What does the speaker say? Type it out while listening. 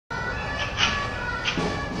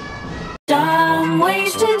Dumb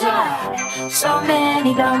ways to die. So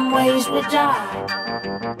many dumb ways to die.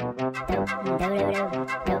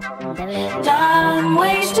 Dumb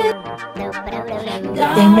ways to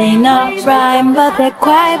die. They may not rhyme, but they're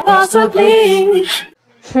quite possibly.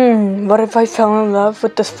 What if I fell in love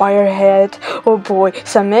with this firehead? Oh boy,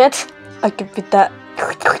 submit. I could beat that.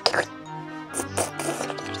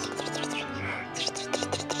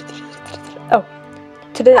 Oh,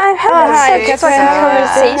 today I'm having such a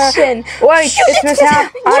conversation. Wait, it's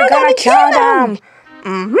Mishap. I'm gonna kill them.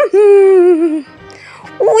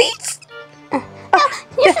 Wait.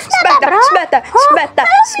 Spetta.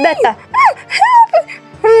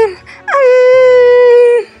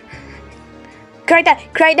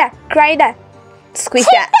 Cry that. Squeeze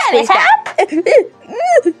that. Please,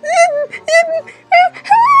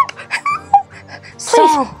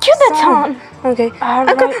 do the tone. Okay. I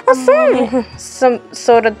got a song. Some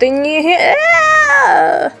sort of thing you hear.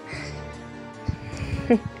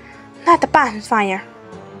 Not the bonfire.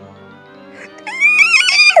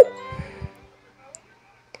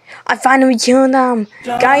 I finally killed them.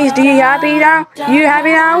 Guys, do you happy now? You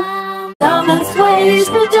happy now? Dumbest ways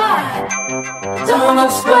to die.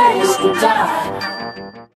 Dumbest ways.